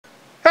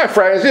My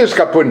friends, this is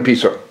Capun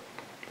Piso.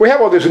 We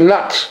have all these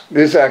nuts,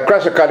 this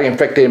chrysocardin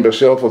infected in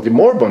Brazil of the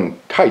Mormon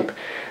type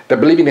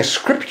that believe in a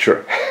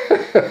scripture.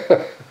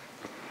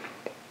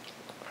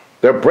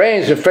 Their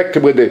brains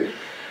infected with the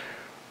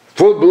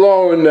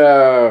full-blown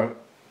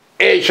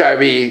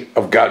HIV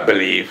of God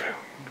believe.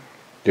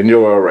 The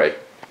new array.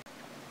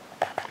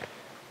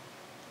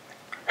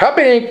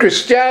 Happening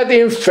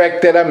Christianity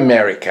infected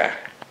America.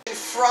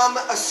 From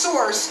a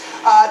source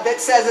that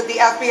says that the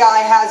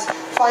FBI has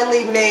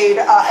finally made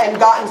and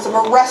gotten some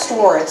arrest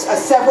warrants.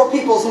 Several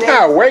people's names.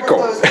 Waco.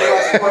 Those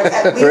arrest warrants,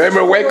 at least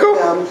Remember Waco?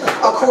 them,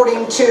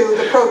 according to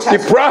the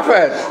protesters. The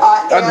prophet,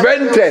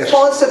 Adventist. The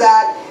response to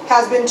that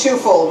has been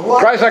twofold.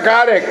 One,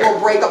 Chrysocardin will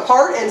break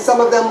apart, and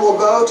some of them will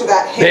go to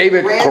that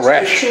David ranch.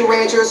 Koresh. Two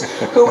ranchers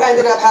who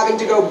ended up having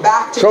to go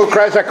back to so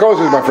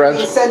Psychosis, my friends.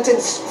 being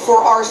sentenced for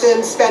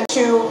arson, spent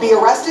to be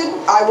arrested.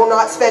 I will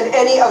not spend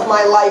any of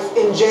my life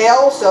in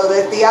jail, so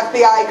that if the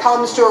FBI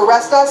comes to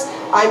arrest us,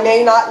 I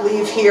may not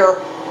leave here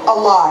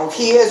alive.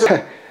 He is.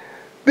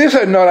 These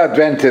are not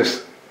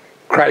Adventist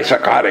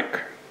Chrysocardin,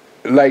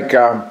 like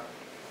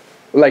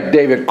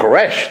David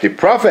Koresh, the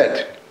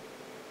prophet.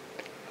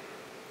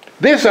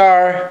 These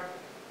are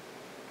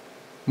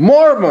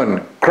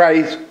Mormon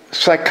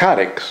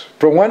Chrysocardins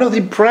from one of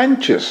the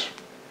branches.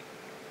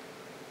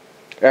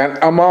 And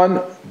Amon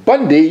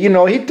Bundy, you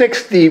know, he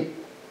takes the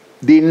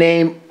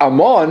name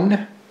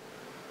Amon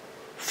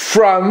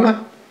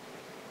from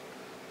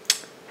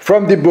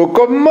the Book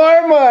of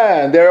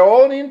Mormon, their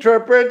own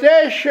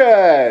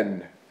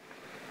interpretation.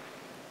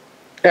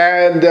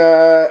 And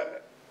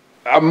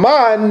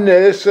Amon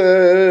is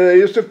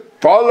a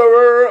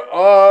follower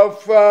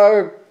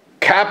of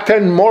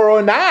Captain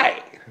Moroni.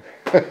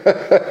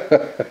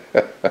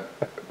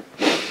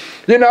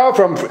 You know,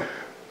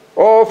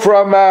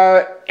 from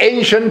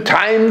ancient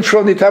times,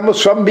 from the time of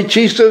zombie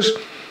Jesus.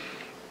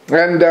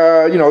 And,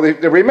 you know,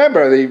 they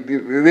remember,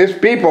 these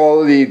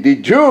people, the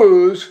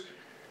Jews,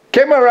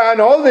 came around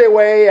all the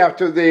way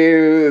after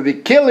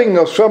the killing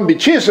of zombie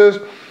Jesus,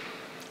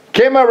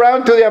 came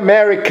around to the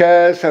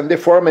Americas, and they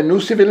formed a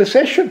new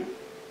civilization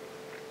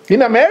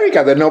in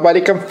America that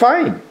nobody can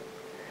find.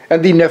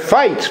 And the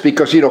Nephites,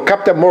 because, you know,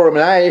 Captain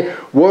Moroni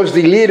was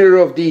the leader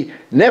of the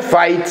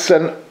Nephites,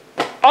 and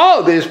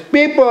all these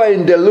people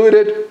in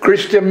diluted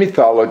Christian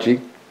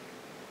mythology,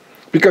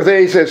 because there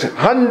is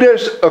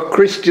hundreds of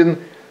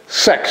Christian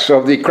sects,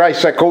 of the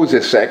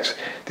Psychosis sects,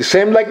 the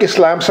same like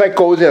Islam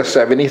Psychosis has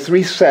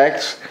 73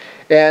 sects,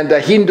 and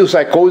Hindu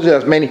Psychosis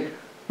has many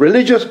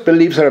religious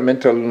beliefs that are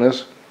mental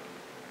illness,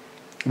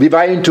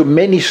 divided into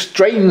many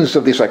strains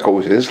of the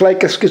psychosis. It's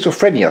like a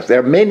schizophrenia. There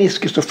are many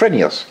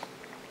schizophrenias.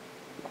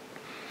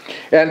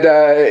 And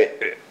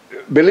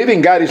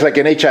believing God is like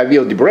an HIV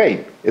of the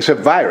brain. It's a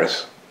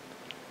virus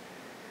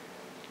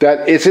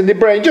that is in the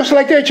brain, just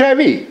like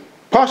HIV,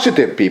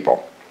 positive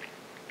people.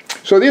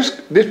 So these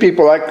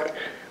people are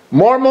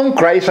Mormon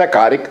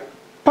Chrysocardin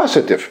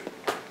positive.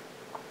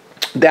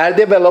 They are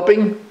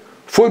developing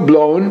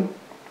full-blown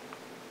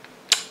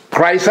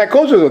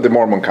Psychosis of the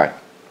Mormon kind.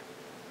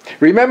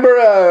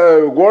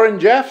 Remember Warren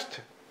Jeffs?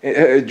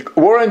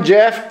 Warren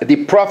Jeff, the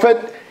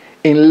prophet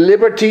in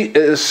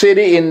Liberty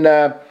City in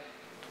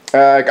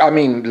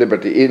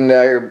Liberty, in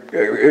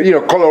you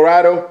know,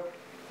 Colorado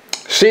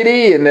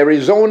City, in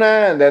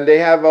Arizona, and then they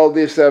have all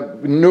this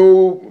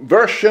new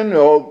version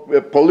of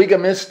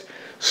polygamist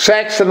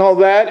sects and all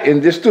that in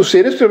these two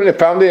cities. They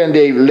founded in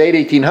the late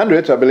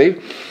 1800s, I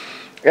believe.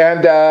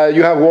 And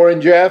you have Warren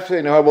Jeffs,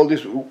 and you have all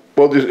this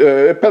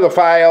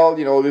pedophile,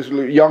 you know, these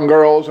young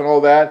girls and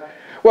all that.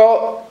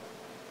 Well,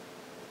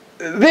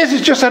 this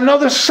is just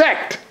another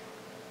sect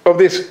of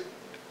this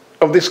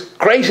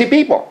crazy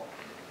people.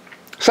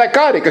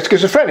 Psychotic,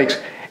 schizophrenics.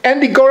 And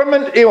the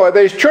government, you know,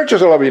 there's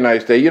churches all over the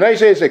United States. The United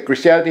States is a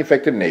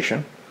Christianity-infected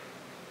nation.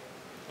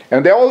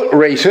 And they're all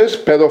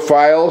racist,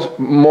 pedophiles,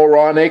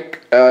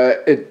 moronic.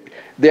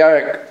 They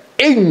are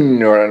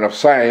ignorant of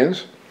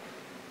science.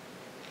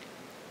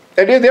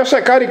 And they're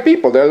psychotic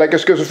people. They're like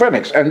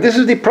schizophrenics. And this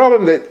is the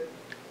problem that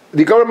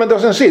the government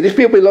doesn't see. These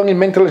people belong in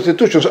mental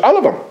institutions, all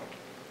of them.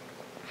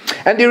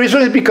 And the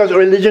reason is because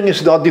religion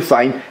is not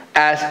defined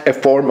as a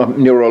form of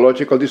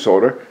neurological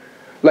disorder,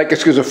 like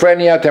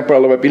schizophrenia,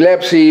 temporal lobe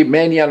epilepsy,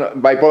 mania,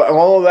 bipolar, and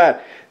all of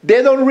that.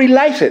 They don't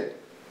realize it.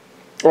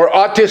 Or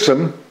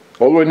autism,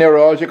 although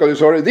neurological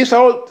disorder. These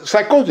are all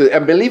psychosis,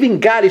 and believing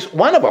God is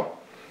one of them.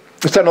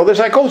 It's another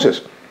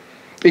psychosis.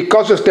 It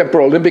causes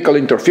temporal limbical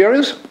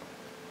interference,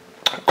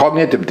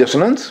 cognitive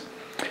dissonance,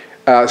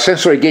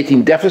 sensory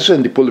gating deficit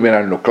in the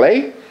pulmonary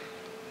nuclei,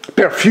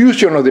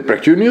 perfusion of the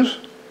precuneus,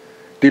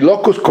 the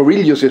locus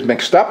coeruleus is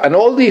mixed up, and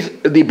all these,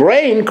 the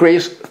brain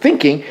creates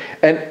thinking,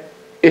 and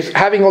is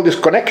having all these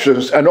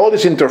connections and all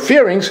these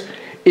interference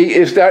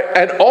is there,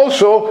 and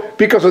also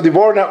because of the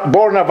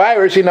Borna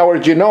virus in our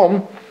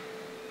genome,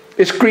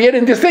 is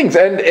creating these things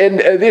and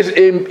these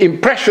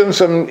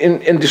impressions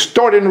and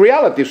distorting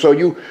reality. So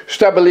you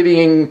start believing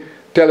in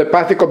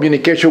telepathic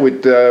communication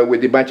with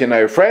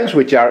imaginary friends,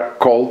 which are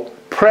called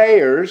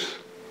prayers.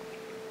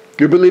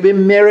 You believe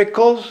in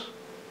miracles.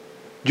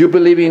 You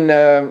believe in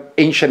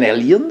ancient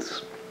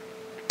aliens,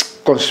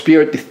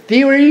 conspiracy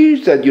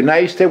theories that the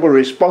United States were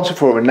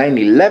responsible for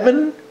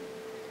 9/11,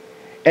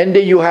 and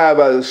then you have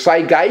a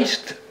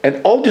Psychosis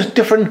and all these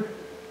different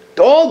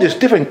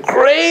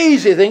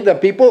crazy things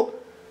that people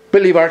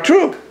believe are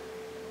true.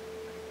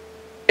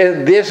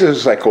 And this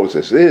is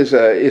psychosis. This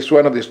is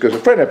one of the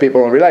schizophrenia.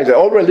 People don't realize that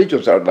all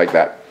religions are like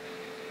that.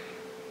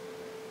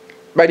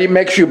 But it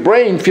makes your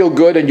brain feel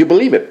good and you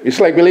believe it. It's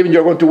like believing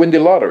you're going to win the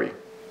lottery.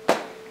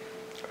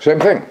 Same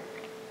thing.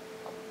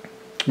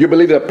 You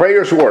believe that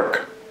prayers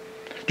work.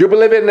 You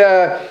believe in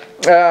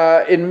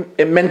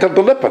mental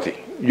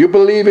telepathy. You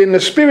believe in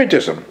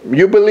spiritism.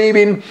 You believe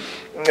in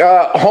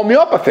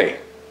homeopathy.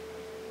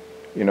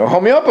 You know,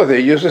 homeopathy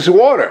uses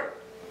water.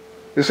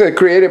 This is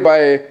created by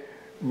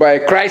a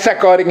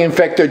cryptocurrency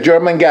infected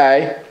German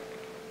guy,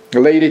 the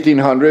late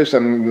 1800s,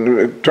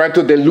 and trying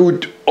to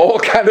dilute all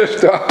kind of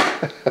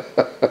stuff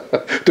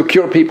to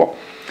cure people.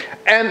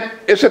 And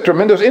it's a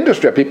tremendous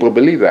industry. People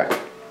believe that.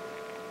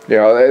 You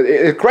know,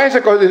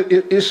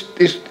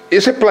 cryptocurrency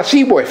is a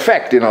placebo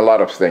effect in a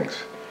lot of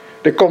things.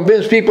 They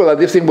convince people that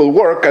this thing will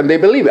work, and they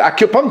believe it.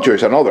 Acupuncture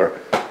is another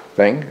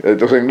thing. It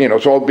doesn't, you know,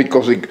 it's all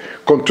because it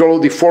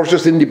controls the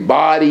forces in the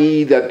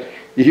body, that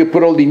if you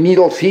put all the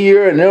needles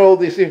here and all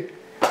this,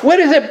 what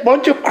is a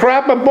bunch of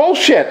crap and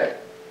bullshit?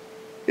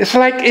 It's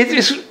like,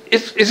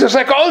 it's a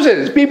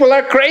psychosis. People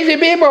are crazy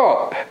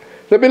people.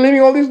 They're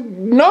believing all this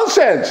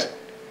nonsense.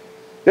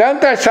 The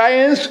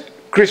anti-science,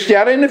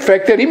 Christianity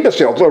infected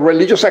imbeciles, or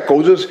religious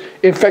psychosis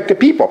infected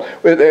people.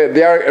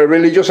 They are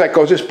religious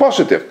psychosis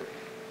positive.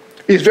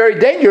 It's very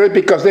dangerous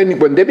because then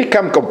when they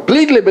become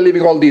completely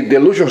believing all the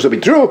delusions to be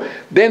true,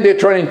 then they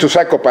turn into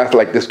psychopaths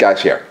like this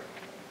guy's here.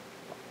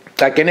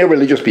 Like any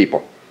religious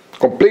people.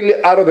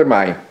 Completely out of their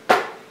mind.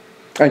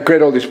 And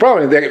create all these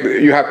problems.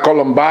 You have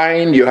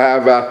Columbine, you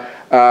have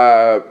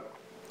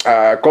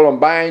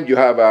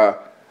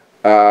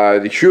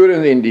the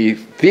shooting in the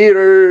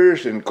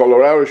theaters, in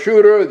Colorado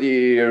shooter,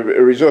 the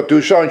Resort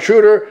Tucson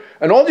shooter,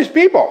 and all these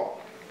people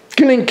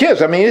killing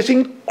kids. I mean, it's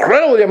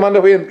incredible the amount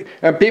of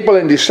people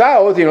in the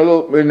South, you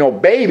know,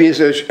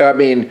 babies, I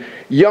mean,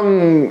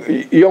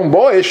 young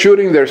boys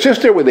shooting their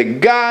sister with a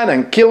gun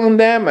and killing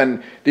them,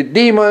 and the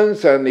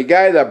demons, and the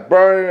guy that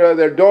burned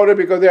their daughter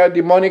because they had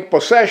demonic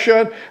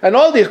possession, and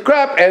all this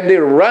crap, and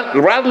they're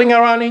rattling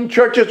around in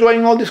churches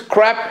doing all this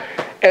crap,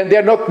 and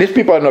these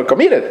people are not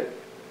committed.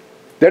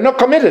 They're not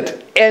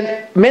committed.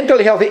 And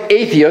mentally healthy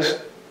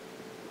atheists,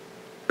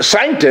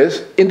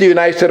 scientists in the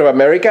United States of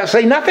America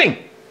say nothing.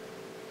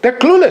 They're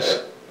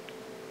clueless.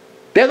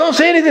 They don't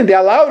say anything. They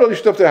allow all this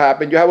stuff to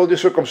happen. You have all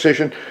this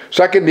circumcision,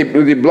 sucking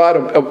the blood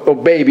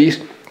of babies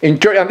in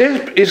church, and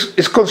this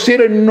is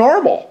considered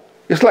normal.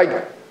 It's like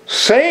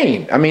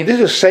sane. I mean, this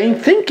is sane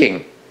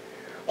thinking.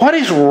 What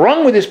is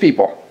wrong with these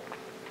people?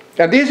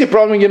 And this is the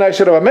problem in the United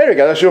States of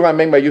America. That's why I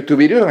make my YouTube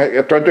videos.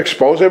 I'm trying to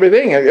expose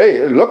everything.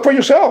 Hey, look for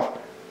yourself.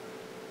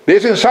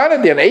 There's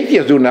insanity, and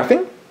atheists do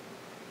nothing.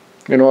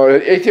 You know,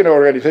 atheist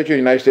organizations in the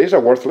United States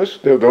are worthless.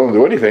 They don't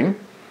do anything.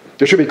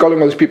 They should be calling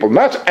all these people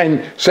nuts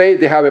and say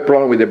they have a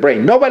problem with the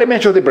brain. Nobody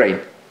mentions the brain.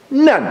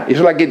 None. It's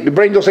like the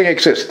brain doesn't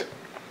exist.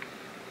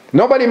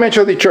 Nobody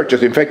mentions the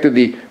churches infected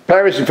the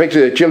parents,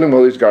 infected the children with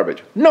all this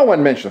garbage. No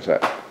one mentions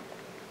that.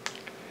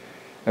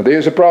 And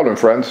there's a problem,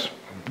 friends.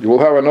 We'll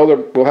have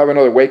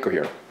another Waco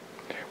here.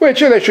 Well,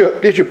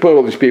 they should put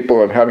all these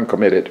people and haven't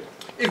committed.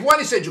 If one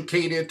is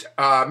educated,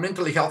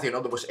 mentally healthy, in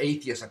other words,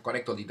 atheist, and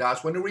connect all the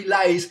dots, when you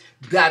realize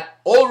that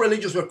all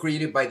religions were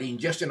created by the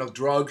ingestion of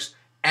drugs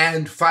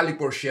and phallic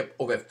worship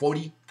over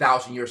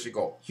 40,000 years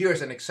ago.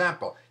 Here's an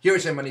example. Here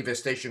is a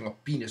manifestation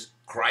of penis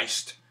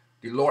Christ,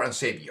 the Lord and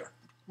Savior,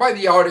 by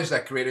the artist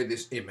that created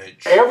this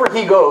image. Wherever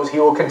he goes, he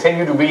will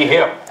continue to be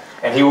him.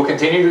 And he will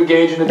continue to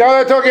engage in the... Now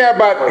they're talking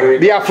about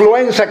the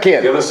affluenza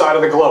kid. The other side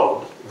of the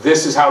globe.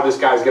 This is how this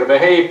guy's going to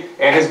behave,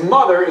 and his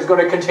mother is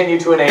going to continue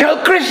to enable.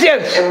 Tell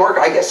Christians! And Mark,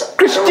 I guess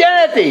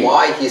Christianity!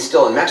 Why he's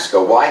still in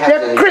Mexico? Why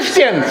hasn't they're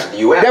Christians! The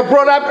US They're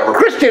brought up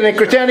Christian and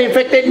Christianity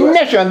infected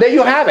nation. There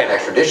you have it. An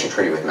extradition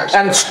treaty with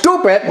Mexico. And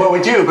stupid. Well,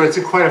 we do, but it's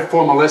quite a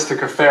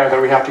formalistic affair that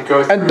we have to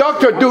go through. And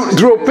Dr.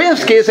 Drew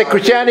Pinsky is a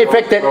Christianity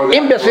infected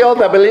imbecile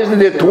that believes in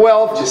the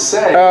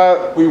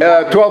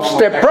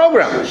 12-step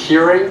program.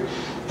 Hearing.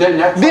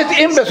 This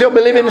imbecile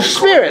believes in the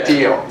spirit,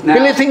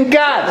 believes in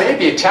God.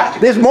 Maybe a tactic.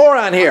 This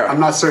moron here. I'm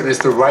not certain it's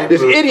the right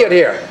This move. idiot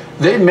here.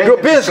 They may Drew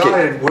have Pinsky.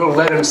 decided we'll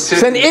let him sit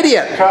It's an in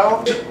idiot.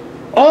 Mexico.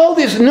 All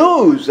this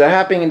news that are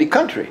happening in the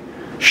country.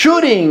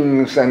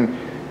 Shootings and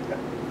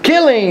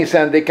killings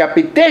and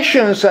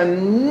decapitations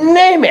and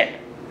name it.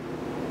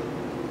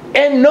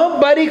 And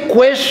nobody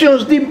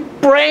questions the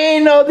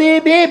brain of the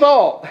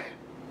people.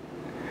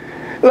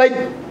 Like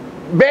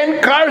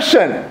Ben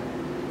Carson,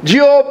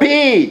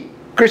 GOP,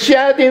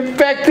 Christianity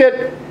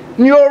infected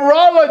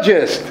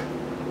neurologist.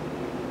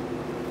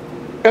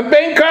 And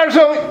Ben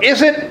Carson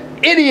is an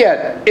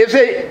idiot, is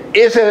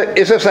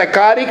a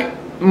psychotic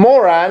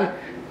moron,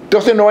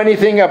 doesn't know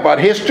anything about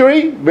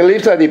history,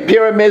 believes that the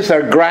pyramids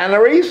are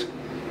granaries,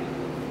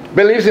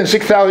 believes in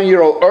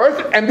 6,000-year-old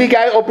earth, and the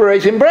guy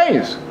operates in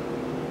brains.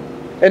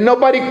 And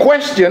nobody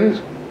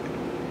questions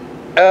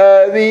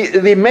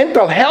the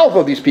mental health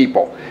of these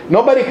people.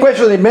 Nobody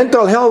questions the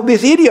mental health of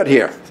this idiot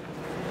here,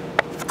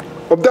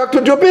 of Dr.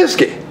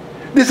 Jobinski.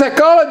 The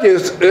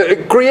psychologist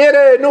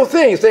created a new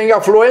thing, saying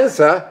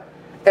affluenza,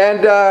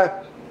 and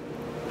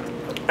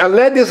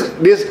let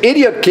this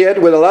idiot kid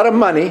with a lot of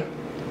money,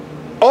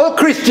 all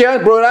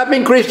Christians, brought up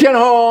in Christian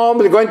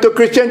homes, going to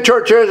Christian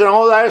churches and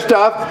all that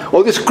stuff,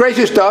 all this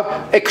crazy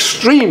stuff,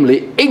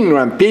 extremely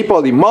ignorant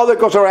people, the mother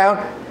goes around,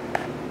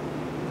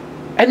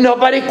 and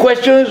nobody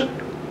questions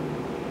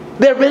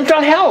their mental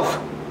health.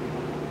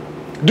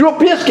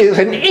 Jobinski is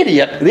an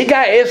idiot. The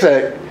guy is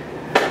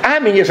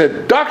he's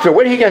a doctor.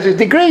 Where he gets his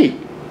degree?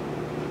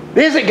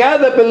 This is a guy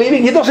that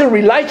believing, he doesn't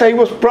realize that he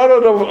was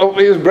product of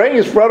his brain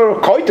is product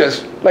of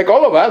coitus, like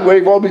all of us, we're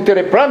evolved into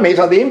the primates,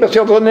 and the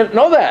imbecile doesn't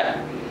know that.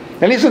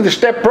 And listen to the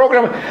STEP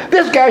program.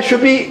 This guy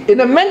should be in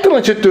a mental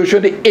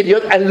institution, the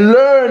idiot, and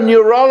learn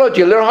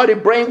neurology, learn how the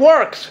brain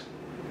works.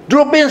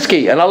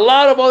 Jobinski and a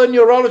lot of other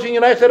neurologists in the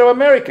United States of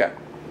America.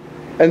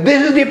 And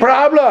this is the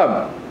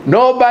problem.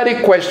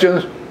 Nobody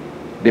questions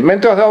the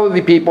mental health of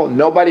the people.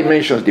 Nobody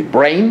mentions the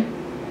brain.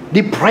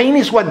 The brain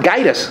is what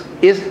guides us.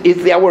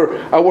 It's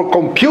our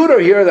computer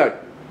here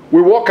that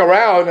we walk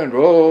around and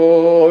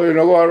go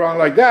around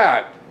like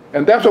that.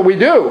 And that's what we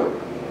do.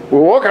 We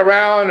walk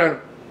around and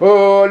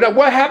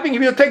what happens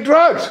if you take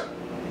drugs?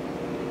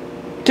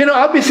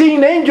 I'll be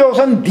seeing angels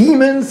and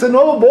demons and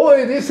oh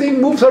boy, this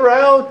thing moves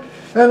around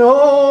and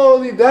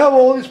oh, the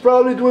devil is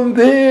probably doing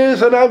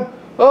this and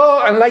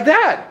and like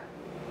that.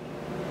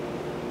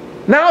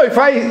 Now, if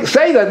I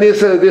say that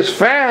this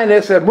fan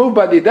is moved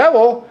by the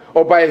devil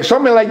or by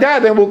something like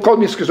that, then we'll call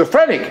me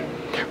schizophrenic.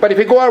 But if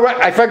I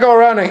go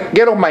around and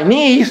get on my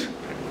knees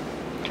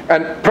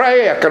and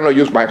pray, I cannot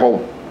use my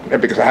whole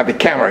because I have the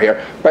camera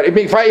here. But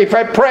if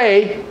I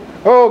pray,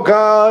 oh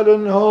God,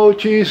 and oh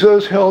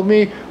Jesus, help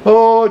me,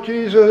 oh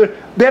Jesus,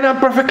 then I'm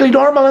perfectly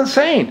normal and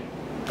sane.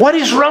 What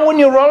is wrong with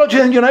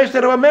neurologists in the United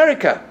States of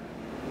America?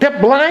 They're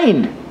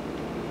blind.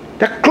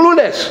 They're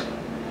clueless.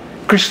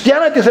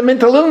 Christianity is a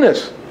mental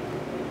illness.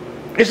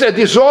 It's a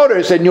disorder.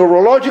 It's a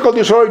neurological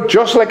disorder,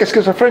 just like a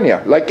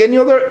schizophrenia, like any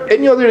other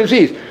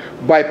disease.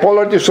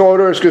 Bipolar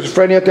disorder,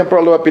 schizophrenia,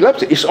 temporal lobe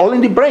epilepsy. It's all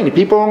in the brain.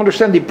 People don't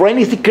understand the brain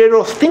is the creator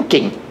of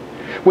thinking.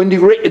 When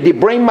the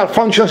brain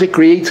malfunctions, it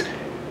creates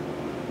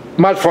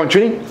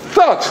malfunctioning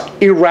thoughts,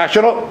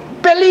 irrational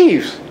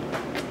beliefs.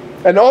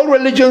 And all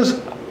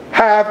religions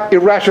have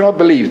irrational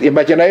beliefs.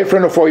 Imaginary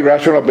friend for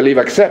irrational belief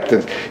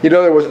acceptance. In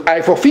other words,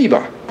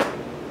 hypophoba.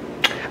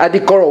 At the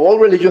core of all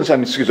religions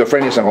and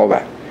schizophrenia and all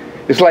that.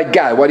 It's like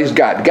God. What is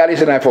God? God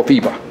is an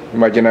hypophoba.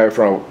 Imaginary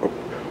friend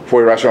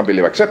for irrational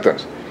belief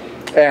acceptance.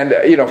 And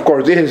of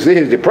course, this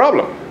is the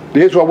problem.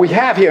 This is what we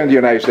have here in the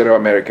United States of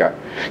America.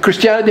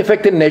 Christianity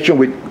infected the nation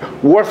with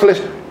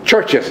worthless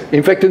churches,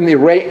 infecting the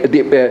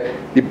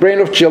brain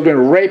of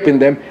children, raping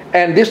them,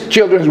 and these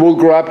children will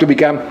grow up to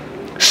become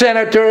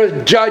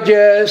senators,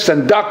 judges,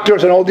 and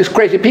doctors, and all these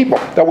crazy people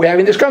that we have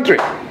in this country.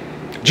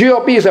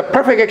 GOP is a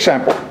perfect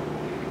example.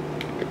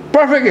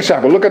 Perfect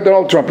example. Look at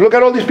Donald Trump. Look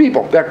at all these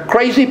people. They're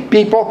crazy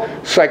people,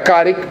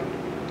 psychotic.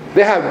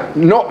 They have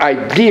no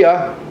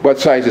idea what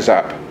size is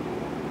up.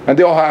 And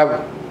they all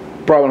have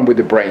problem with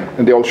the brain,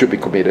 and they all should be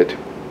committed.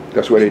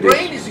 That's what it is. The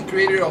brain is the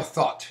creator of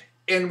thought.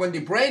 And when the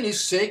brain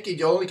is sick,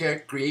 it only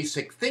can create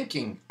sick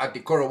thinking at the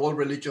core of all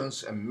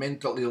religions and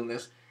mental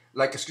illness,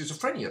 like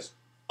schizophrenia.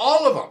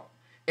 All of them.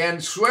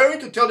 And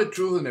swearing to tell the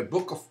truth in a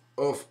book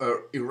of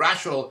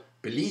irrational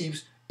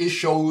beliefs, it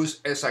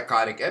shows a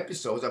psychotic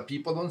episode and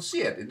people don't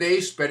see it. They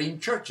spread in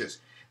churches.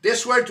 They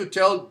swear to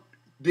tell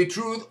the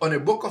truth on a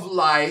book of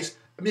lies,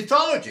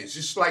 mythologies.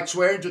 It's like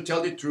swearing to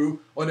tell the truth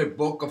on a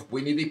book of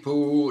Winnie the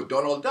Pooh,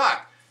 Donald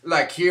Duck.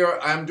 Like here,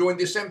 I'm doing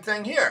the same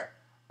thing here.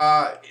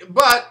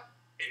 But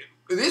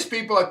these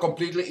people are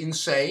completely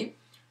insane,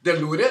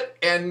 deluded,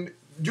 and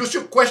you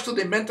should question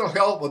the mental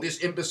health of these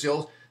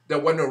imbeciles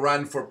that want to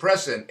run for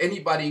president.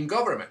 Anybody in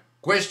government,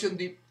 question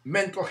the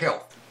mental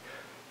health.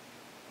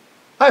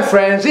 Hi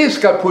friends, this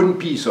is Capun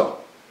Piso.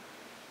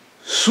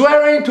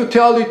 Swearing to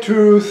tell the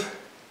truth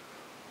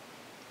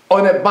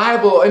on a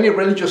Bible or any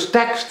religious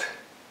text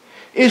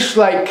is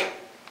like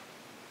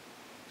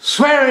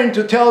swearing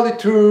to tell the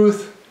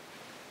truth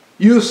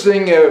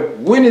using a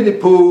Winnie the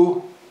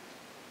Pooh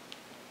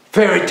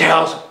fairy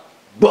tales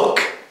book.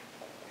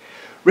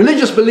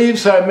 Religious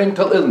beliefs are a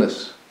mental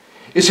illness.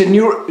 It's an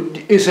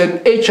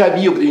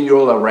HIV of the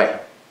neural array.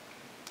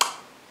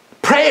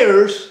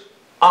 Prayers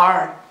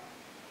are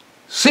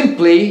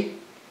simply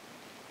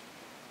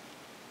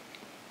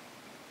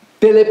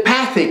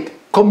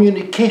telepathic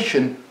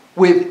communication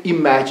with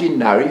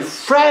imaginary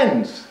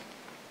friends.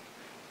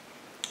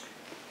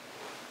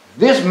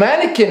 This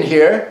mannequin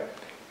here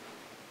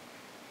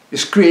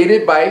is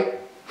created by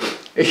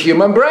a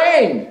human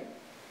brain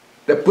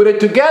that put it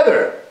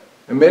together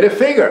and made a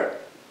figure.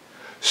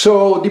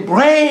 So the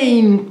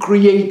brain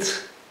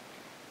creates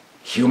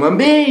human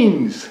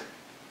beings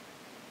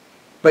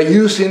by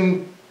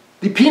using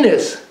the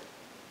penis,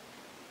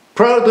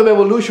 product of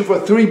evolution for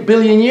 3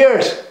 billion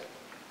years.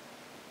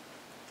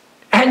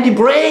 And the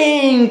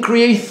brain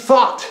creates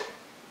thought.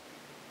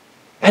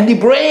 And the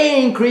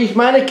brain creates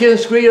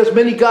mannequins, creates as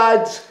many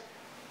gods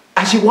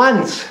as it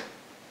wants.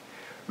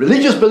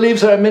 Religious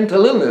beliefs are a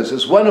mental illness.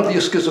 It's one of the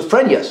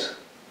schizophrenias.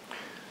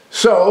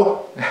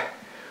 So,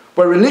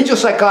 what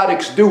religious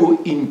psychotics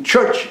do in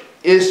church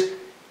is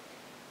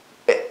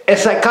a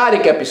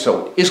psychotic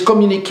episode, is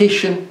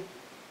communication,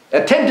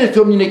 attempted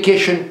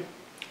communication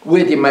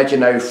with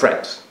imaginary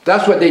friends.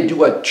 That's what they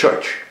do at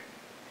church.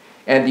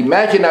 And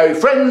imaginary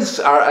friends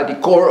are at the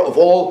core of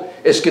all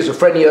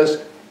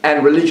schizophrenias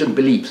and religion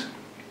beliefs.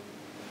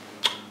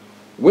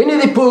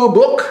 Winnie the Pooh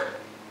book,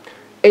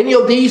 any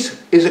of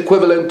these is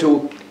equivalent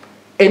to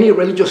any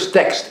religious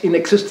text in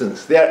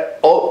existence. They are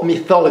all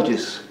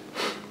mythologies.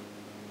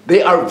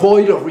 They are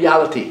void of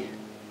reality.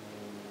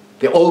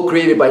 They're all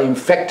created by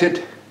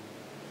infected,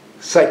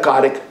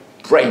 psychotic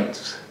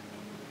brains.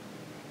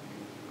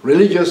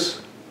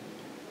 Religious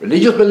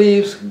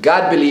beliefs,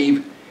 God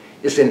belief,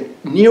 is a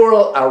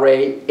neural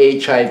array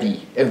HIV,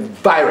 a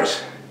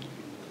virus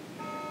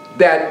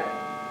that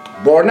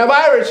born a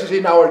virus is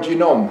in our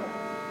genome.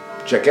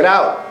 Check it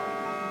out.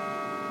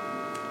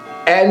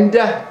 And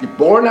the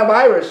born a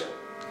virus,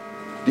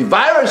 the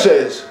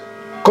viruses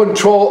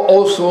control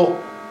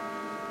also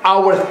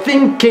our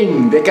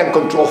thinking. They can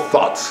control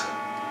thoughts.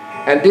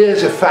 And this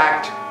is a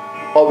fact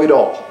of it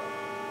all.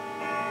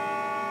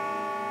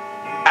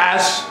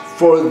 As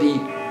for the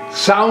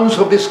sounds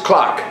of this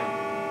clock,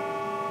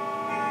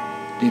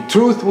 the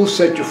truth will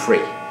set you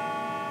free.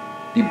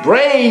 The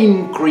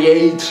brain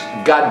creates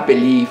God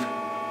belief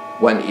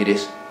when it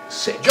is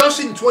sick. Just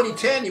in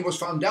 2010, it was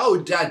found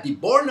out that the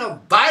Borna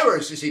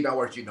virus is in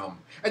our genome.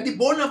 And the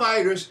Borna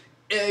virus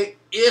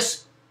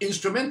is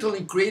instrumental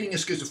in creating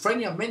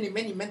schizophrenia and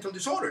many mental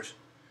disorders.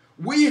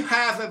 We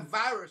have a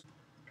virus.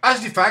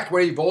 As the fact,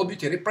 we're evolved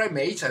mutated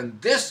primates, and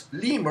this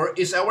lemur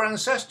is our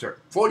ancestor,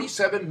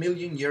 47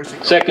 million years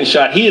ago. Second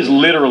shot, he is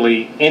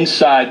literally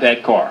inside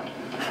that car.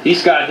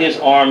 He's got his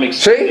arm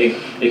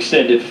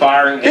extended,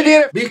 firing. He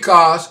did it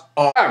Because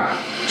of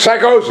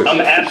psychosis. I'm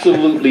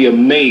absolutely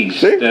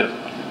amazed that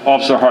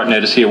Officer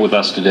Hartnett is here with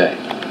us today.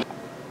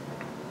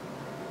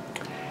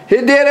 He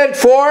did it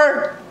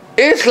for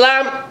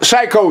Islam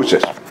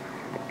psychosis.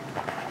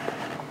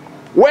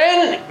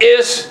 When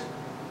is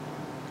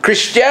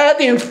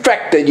Christianity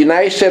infected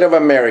United States of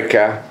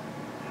America,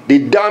 the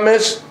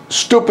dumbest,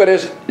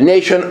 stupidest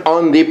nation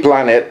on the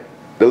planet,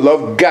 they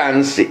love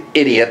guns, the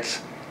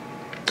idiots,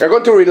 are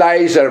going to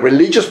realize that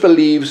religious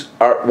beliefs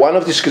are one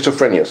of the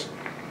schizophrenias.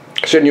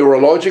 It's a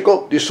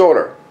neurological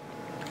disorder.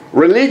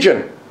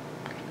 Religion,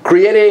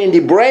 created in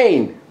the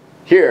brain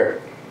here,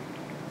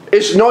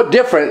 is no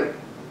different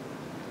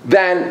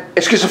than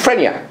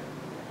schizophrenia,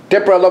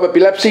 temporal lobe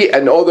epilepsy,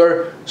 and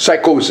other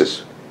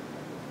psychosis.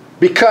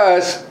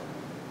 Because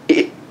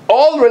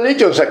all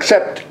religions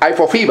accept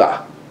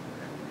IFOFIBA,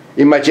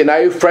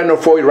 imaginary friend or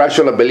foe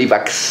irrational belief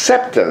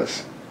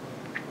acceptance,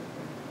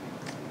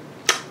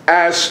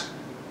 as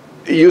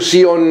you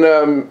see on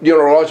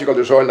neurological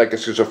disorders like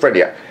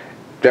schizophrenia,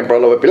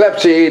 temporal lobe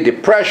epilepsy,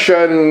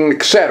 depression,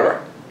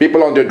 etc.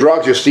 People on the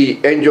drugs, you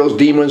see angels,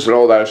 demons, and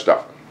all that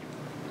stuff.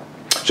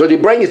 So the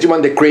brain is the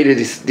one that created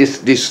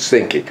this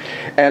thinking.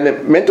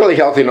 And mentally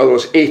healthy, in other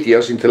words,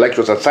 atheists,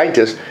 intellectuals, and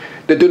scientists,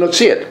 they do not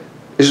see it.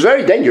 It's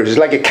very dangerous. It's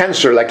like a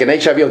cancer, like an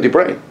HIV of the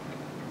brain.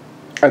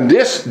 And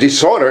this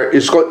disorder,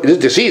 this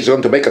disease is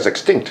going to make us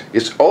extinct.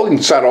 It's all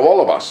inside of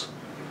all of us.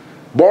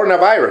 Born a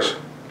virus.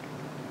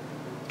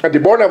 And the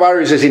Borna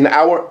virus is in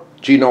our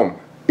genome.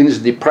 It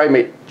is the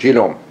primate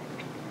genome.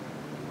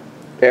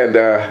 And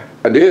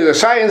this is a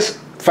science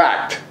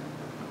fact.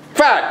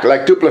 Fact,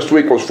 like 2 +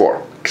 2 =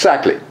 4.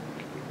 Exactly.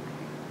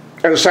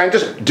 And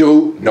scientists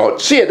do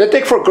not see it. They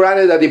take for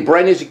granted that the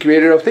brain is the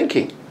creator of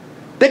thinking.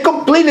 They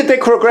completely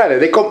take for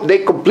granted. They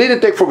completely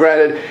take for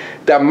granted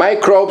that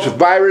microbes,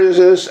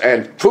 viruses,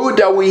 and food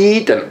that we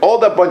eat, and all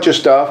that bunch of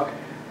stuff,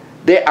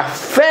 they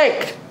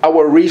affect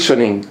our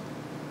reasoning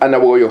and our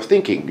way of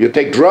thinking. You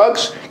take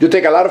drugs, you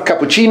take a lot of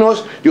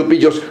cappuccinos, you'll be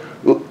just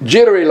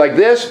jittery like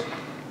this.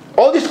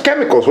 All these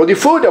chemicals, or the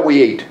food that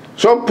we eat,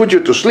 some put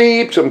you to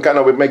sleep, some kind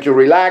of make you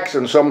relax,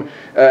 and some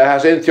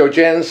has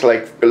entheogens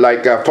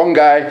like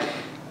fungi,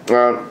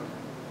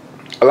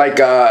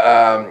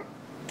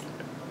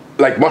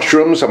 like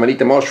mushrooms,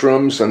 amanita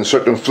mushrooms, and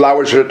certain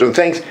flowers, certain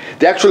things.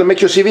 They actually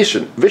make you see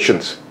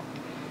visions.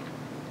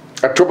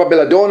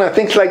 Tropobelladonna,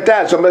 things like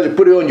that. Somebody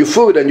put it on your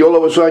food, and all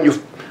of a sudden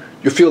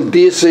you feel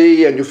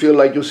dizzy, and you feel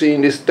like you're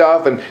seeing this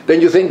stuff, and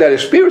then you think that the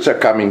spirits are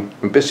coming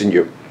and visiting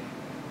you.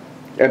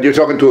 And you're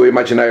talking to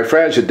imaginary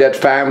friends, your dead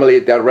family,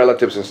 dead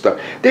relatives and stuff.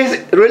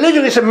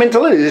 Religion is a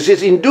mental illness.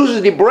 It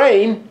induces the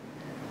brain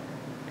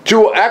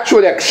to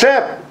actually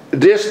accept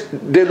this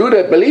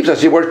deluded beliefs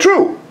as if were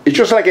true. It's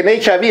just like an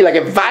HIV, like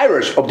a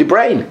virus of the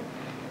brain.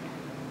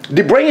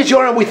 The brain is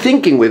your way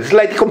thinking with. It's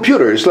like the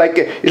computer. It's like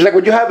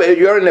when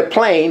you're in a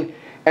plane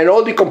and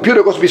all the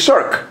computer goes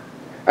berserk.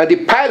 And the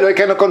pilot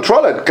cannot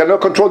control it, cannot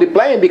control the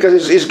plane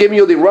because it's giving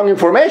you the wrong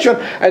information,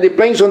 and the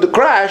plane's going to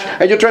crash,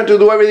 and you're trying to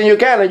do everything you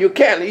can, and you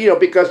can't,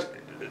 because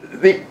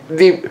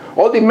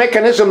all the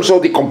mechanisms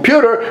of the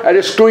computer are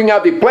just screwing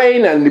out the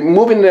plane and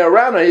moving it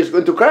around, and it's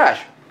going to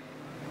crash.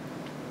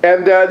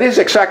 And this is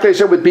exactly the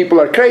same with people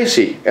who are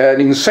crazy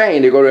and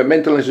insane. They go to a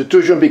mental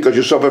institution because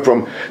you suffer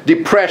from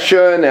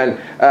depression and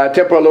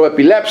temporal lobe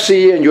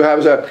epilepsy, and you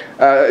have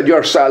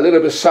you're a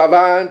little bit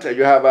savant, and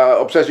you have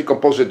obsessive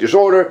compulsive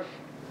disorder,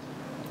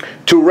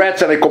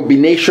 Tourette's, and a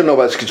combination of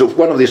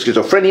one of the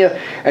schizophrenia,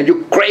 and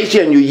you're crazy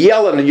and you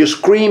yell and you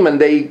scream, and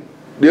they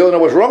don't know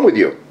what's wrong with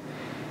you.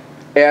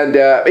 And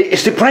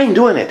it's the brain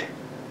doing it.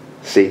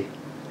 See?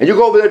 And you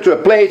go over there to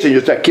a place and you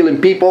start killing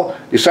people,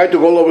 decide to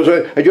go over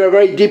there, and you're a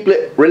very deeply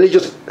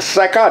religious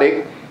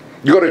psychotic.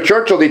 You go to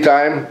church all the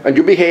time, and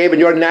you behave, and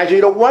you're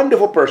a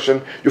wonderful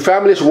person. Your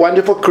family is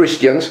wonderful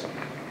Christians.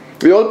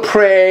 We all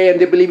pray,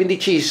 and they believe in the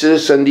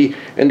Jesus and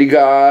the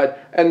God,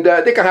 and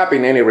they can happen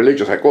in any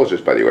religious psychosis,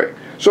 by the way.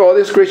 So all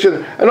these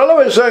Christians, and all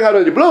of a sudden, out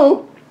of the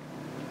blue,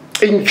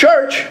 in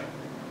church,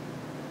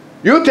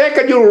 you take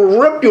and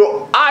you rip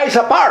your eyes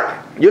apart.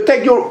 You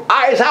take your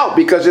eyes out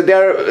because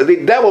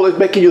the devil is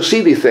making you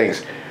see these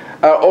things,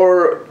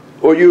 or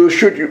you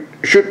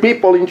shoot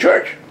people in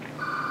church.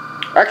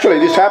 Actually,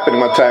 this happened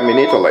one time in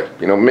Italy.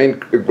 You know, man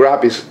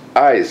grabbed his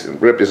eyes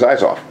and ripped his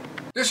eyes off.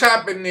 This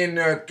happened in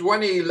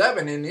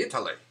 2011 in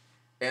Italy,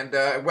 and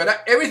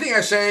everything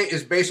I say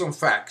is based on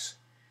facts.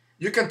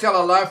 You can tell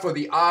a lot from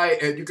the eye.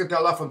 You can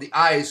tell a lot from the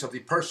eyes of the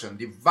person.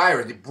 The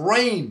virus, the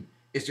brain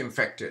is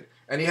infected,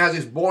 and he has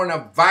this born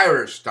a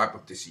virus type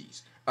of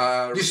disease.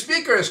 The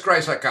speaker is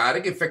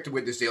cryptopsychotic, infected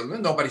with this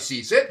illness. Nobody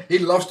sees it. He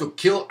loves to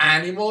kill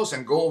animals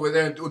and go over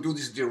there and do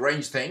these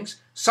deranged things.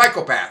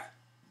 Psychopath.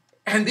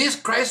 And these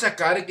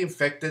cryptopsychotic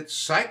infected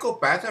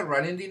psychopaths are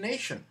running the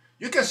nation.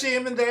 You can see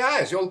him in their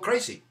eyes. You're all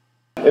crazy.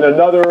 In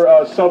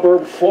another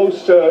suburb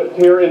close to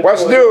here in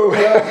What's new?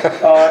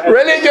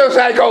 Religious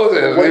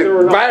psychosis,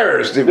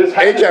 virus, the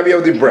HIV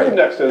of the brain.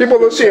 People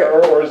don't see it.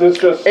 Or is this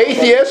just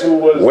atheists,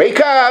 wake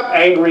up.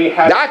 Angry,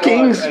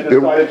 Darkings,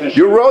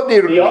 you wrote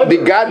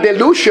the God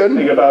delusion,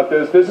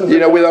 you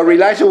know, without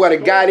realizing what a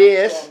God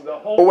is,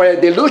 or what a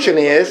delusion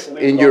is,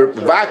 in your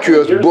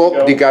vacuous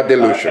book, The God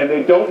Delusion. And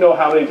they don't know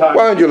how many times.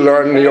 Why don't you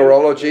learn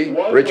neurology,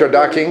 Richard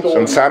Dawkins,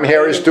 and Sam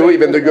Harris too,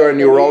 even though you're a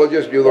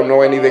neurologist, you don't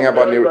know anything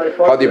about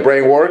how the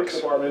brain works.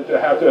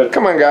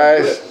 Come on,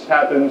 guys.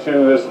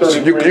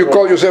 You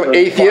call yourself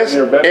atheist,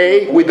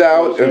 A,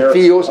 without, and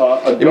theos,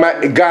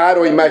 God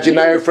or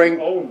imaginary friend,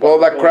 all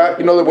that crap.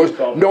 In other words,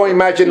 no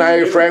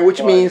imaginary friend,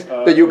 which means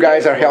that you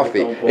guys are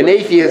healthy. An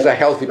atheist is a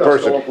healthy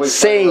person,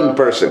 sane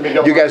person.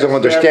 You guys don't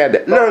understand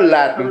it. Learn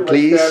Latin,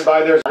 please. This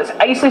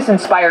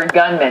ISIS-inspired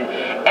gunman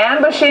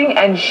ambushing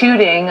and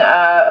shooting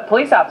a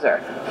police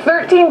officer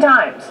 13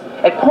 times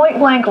at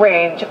point-blank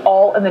range,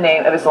 all in the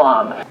name of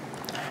Islam.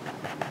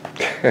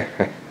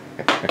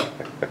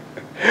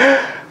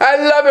 I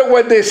love it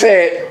when they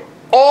say,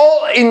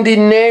 all in the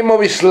name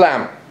of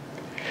Islam.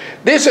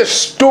 This is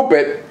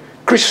stupid,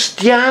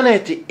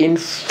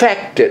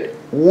 Christianity-infected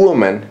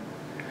woman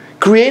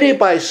created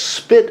by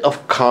spit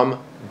of cum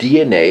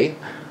DNA,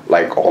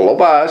 like all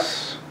of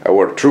us.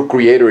 Our true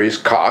creator is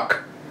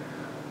cock,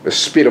 the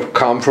spit of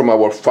cum from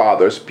our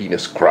father's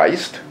penis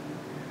Christ,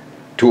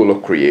 tool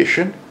of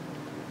creation.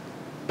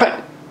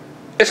 But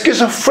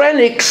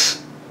schizophrenics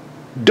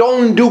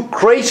don't do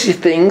crazy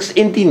things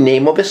in the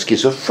name of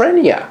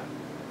schizophrenia.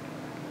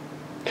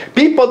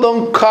 People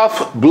don't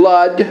cough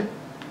blood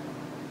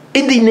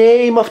in the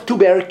name of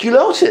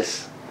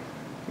tuberculosis.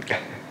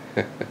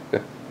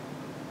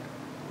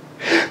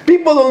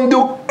 People don't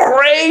do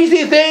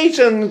crazy things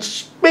and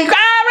speak,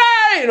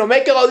 you know,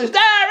 making all this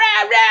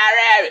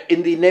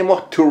in the name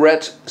of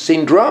Tourette's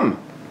syndrome.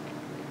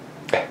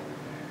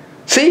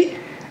 See,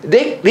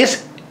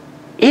 these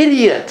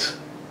idiots,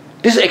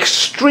 these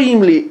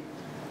extremely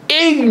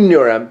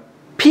ignorant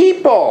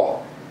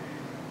people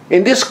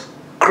in this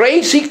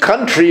crazy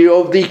country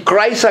of the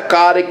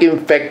cryptopsychotic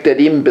infected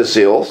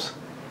imbeciles,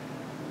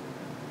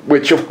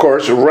 which of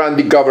course run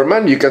the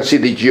government. You can see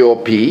the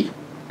GOP,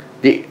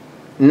 the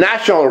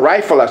National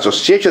Rifle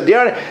Association. They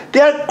are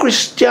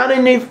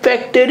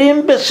Christian-infected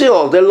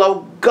imbeciles. They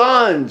love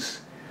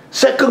guns,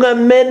 Second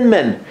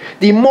Amendment.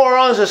 The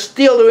morons are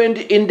still doing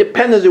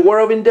independence, the war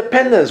of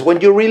independence, when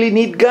you really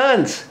need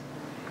guns.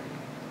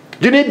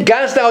 You need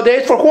guns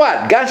nowadays for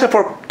what? Guns are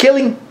for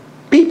killing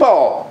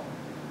people,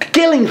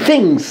 killing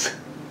things.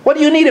 What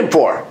do you need them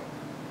for?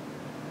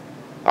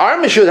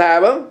 Army should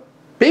have them.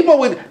 People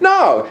with,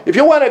 no, if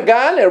you want a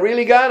gun, a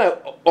really gun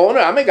owner,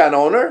 I'm a gun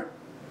owner.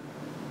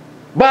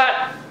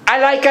 But I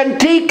like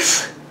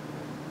antiques.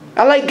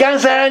 I like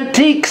guns that are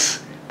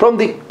antiques from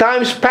the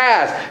times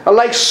past. I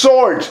like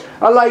swords.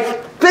 I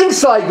like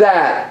things like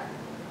that.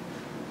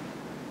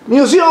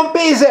 Museum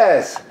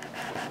pieces.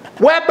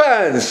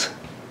 Weapons.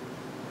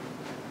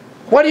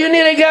 What do you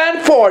need a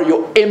gun for,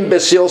 you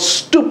imbecile,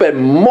 stupid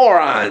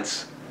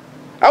morons?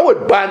 I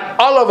would ban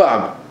all of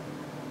them.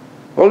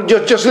 Well,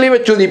 just leave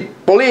it to the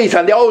police,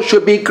 and they all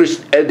should be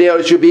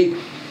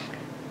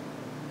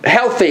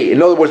healthy.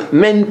 In other words,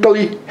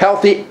 mentally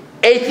healthy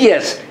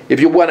atheists.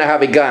 If you want to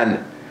have a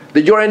gun,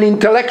 that you're an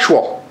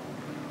intellectual.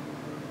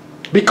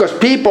 Because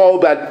people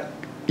that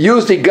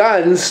use the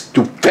guns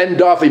to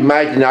fend off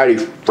imaginary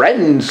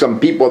friends, some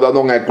people that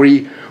don't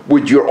agree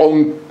with your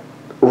own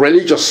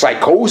religious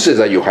psychosis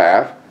that you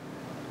have,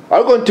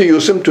 are going to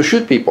use them to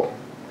shoot people,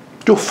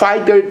 to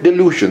fight their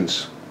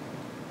delusions,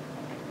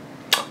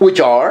 which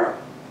are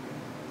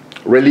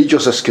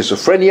religious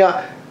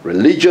schizophrenia,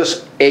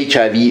 religious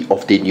HIV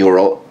of the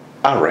neural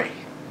array.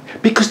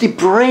 Because the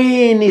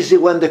brain is the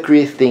one that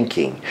creates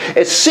thinking.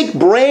 A sick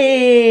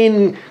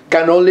brain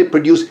can only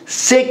produce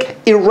sick,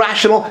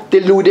 irrational,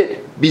 deluded,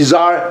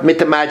 bizarre,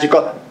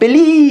 metamagical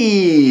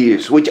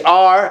beliefs, which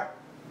are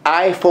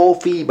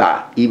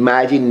IFOFIBA,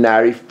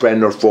 imaginary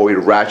friend or foe,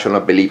 irrational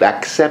belief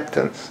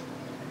acceptance,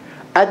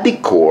 at the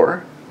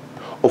core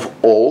of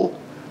all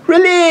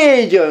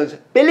religions,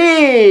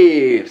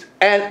 beliefs,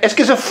 and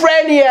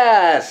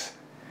schizophrenias,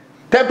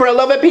 temporal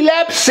lobe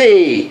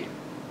epilepsy,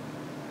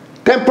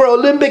 temporal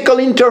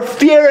limbical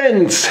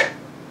interference,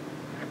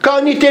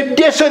 cognitive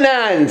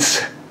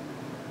dissonance,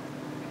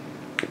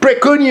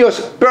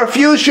 precuneus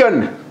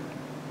perfusion,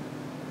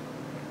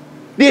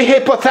 the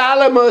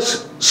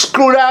hypothalamus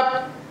screwed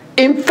up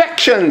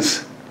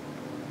infections,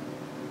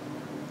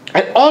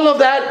 and all of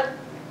that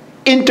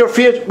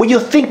interferes with your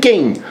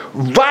thinking.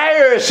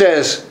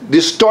 Viruses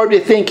distort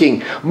your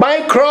thinking.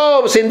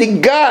 Microbes in the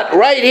gut,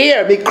 right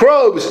here,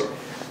 microbes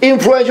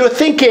influence your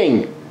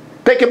thinking.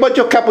 Take a bunch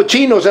of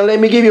cappuccinos and let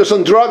me give you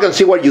some drug and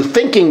see where your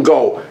thinking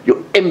go,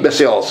 you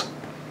imbeciles.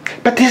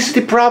 But this is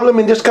the problem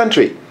in this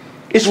country.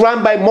 It's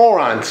run by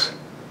morons.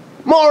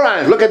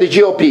 Morons, look at the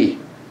GOP.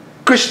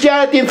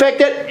 Christianity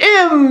infected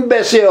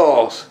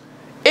imbeciles.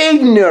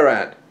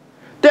 Ignorant.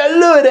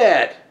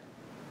 Deluded.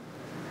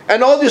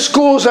 And all the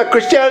schools are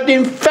Christianity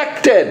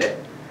infected.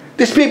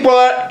 These people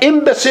are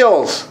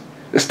imbeciles.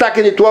 Stuck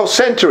in the 12th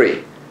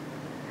century.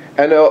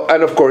 And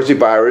of course the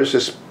virus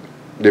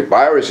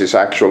is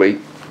actually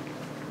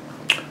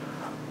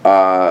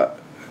the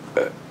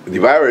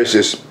virus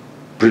is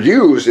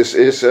produced,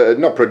 is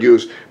not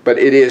produced, but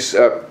it is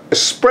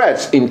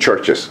spreads in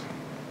churches.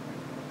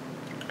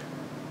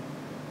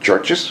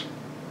 Churches?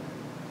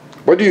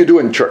 What do you do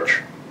in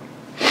church?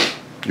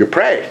 You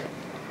pray.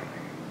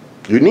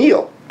 You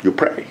kneel. You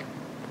pray.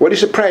 What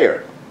is a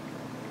prayer?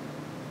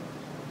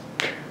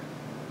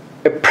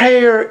 A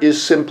prayer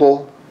is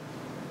simple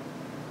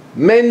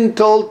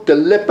mental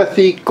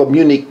telepathy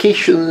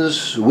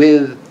communications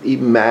with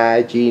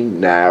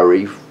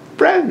imaginary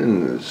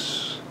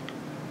friends.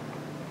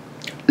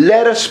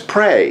 Let us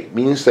pray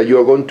means that you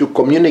are going to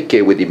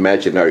communicate with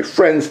imaginary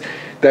friends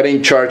that are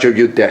in charge of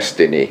your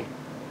destiny.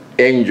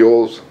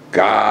 Angels,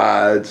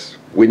 gods,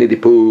 Winnie the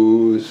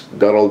Poohs,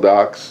 Donald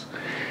Ducks.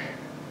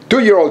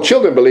 2-year-old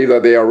children believe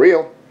that they are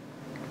real,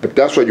 but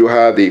that's what you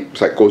have the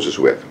psychosis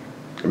with.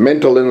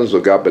 Mental illness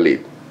of God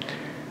belief.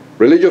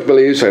 Religious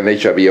beliefs and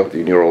HIV of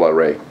the neural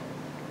array.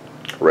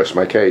 Rest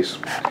my case.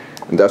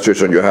 And that's the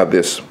reason you have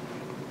this.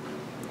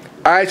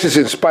 ISIS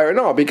inspired,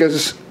 no,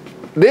 because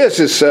this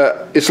is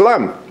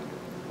Islam.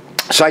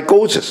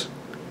 Psychosis.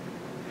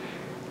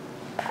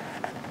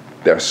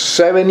 There are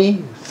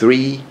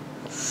 73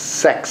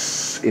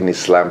 sects in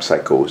Islam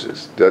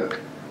psychosis. There are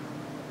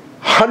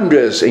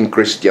hundreds in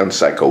Christian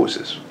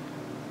psychosis.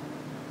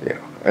 Yeah.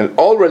 And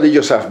all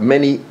religions have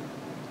many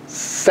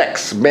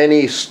sects,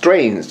 many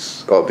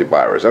strains of the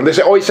virus. And they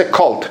say, oh, it's a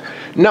cult.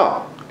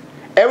 No.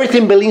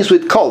 Everything begins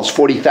with cults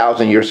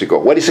 40,000 years ago.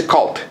 What is a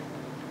cult?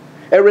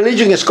 A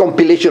religion is a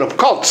compilation of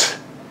cults.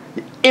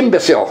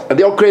 Imbeciles. And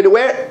they all created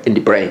where? In the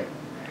brain.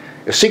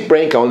 A sick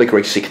brain can only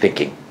create sick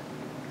thinking.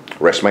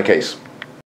 Rest my case.